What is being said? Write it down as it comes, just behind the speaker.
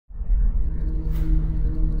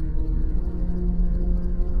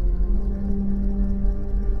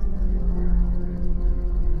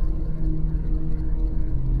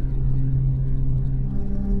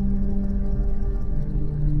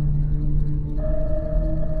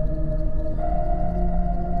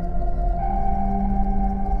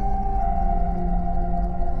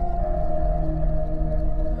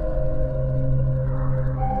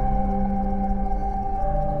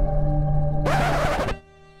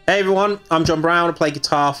Hey everyone, I'm John Browne. I play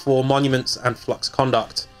guitar for Monuments and Flux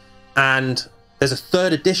Conduct, and there's a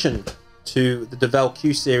third edition to the Duvell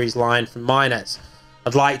Q series line from Mayones.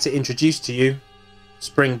 I'd like to introduce to you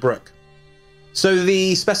Spring Brook. So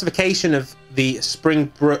the specification of the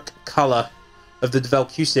Spring Brook color of the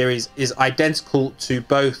Duvell Q series is identical to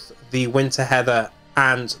both the Winter Heather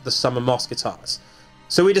and the Summer Moss guitars.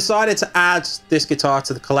 So we decided to add this guitar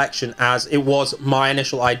to the collection, as it was my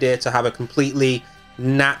initial idea to have a completely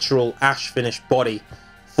natural ash finish body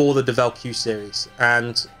for the Duvell Q series,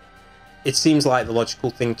 and it seems like the logical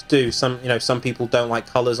thing to do. Some people don't like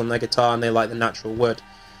colors on their guitar and they like the natural wood,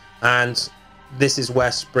 and this is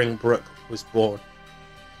where Spring Brook was born.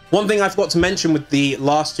 One thing I forgot to mention with the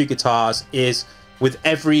last two guitars is with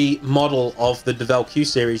every model of the Duvell Q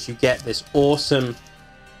series you get this awesome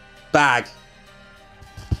bag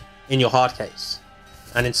in your hard case,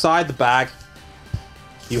 and inside the bag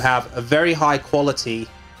you have a very high quality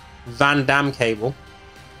Van Dam cable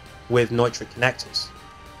with nitric connectors,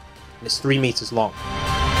 and it's 3 meters long.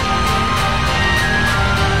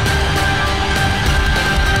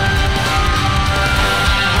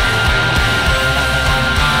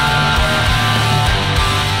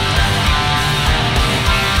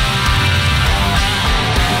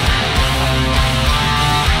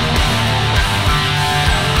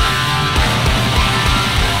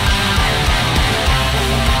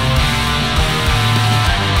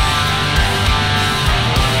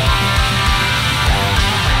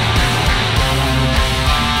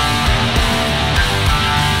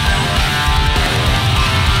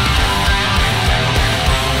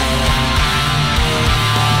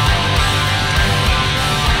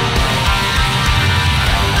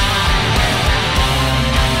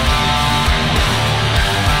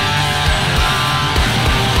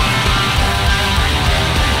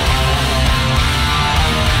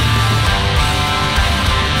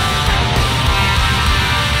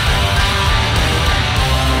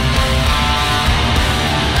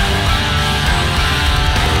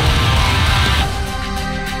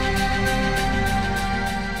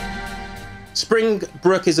 Spring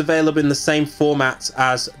Brook is available in the same format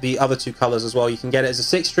as the other two colors as well. You can get it as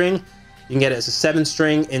a 6-string, you can get it as a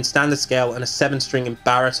 7-string in standard scale, and a 7-string in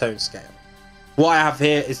baritone scale. What I have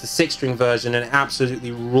here is the 6-string version, and it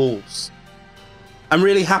absolutely rules. I'm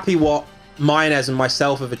really happy what Mayones and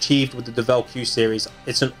myself have achieved with the Duvell Q series.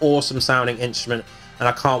 It's an awesome sounding instrument, and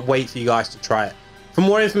I can't wait for you guys to try it. For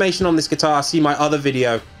more information on this guitar, see my other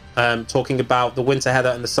video talking about the Winter Heather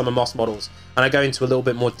and the Summer Moss models, and I go into a little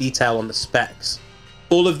bit more detail on the specs.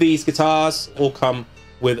 All of these guitars all come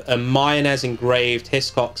with a Mayones engraved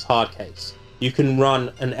Hiscox hard case. You can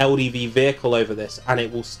run an LDV vehicle over this and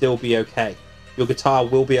it will still be okay. Your guitar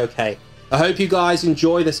will be okay. I hope you guys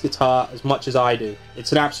enjoy this guitar as much as I do.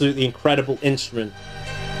 It's an absolutely incredible instrument.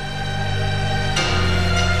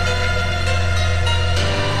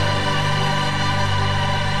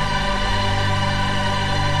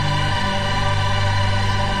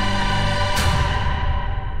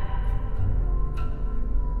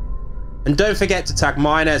 And don't forget to tag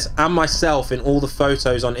Mayones and myself in all the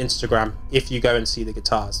photos on Instagram if you go and see the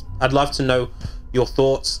guitars. I'd love to know your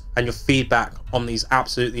thoughts and your feedback on these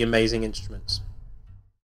absolutely amazing instruments.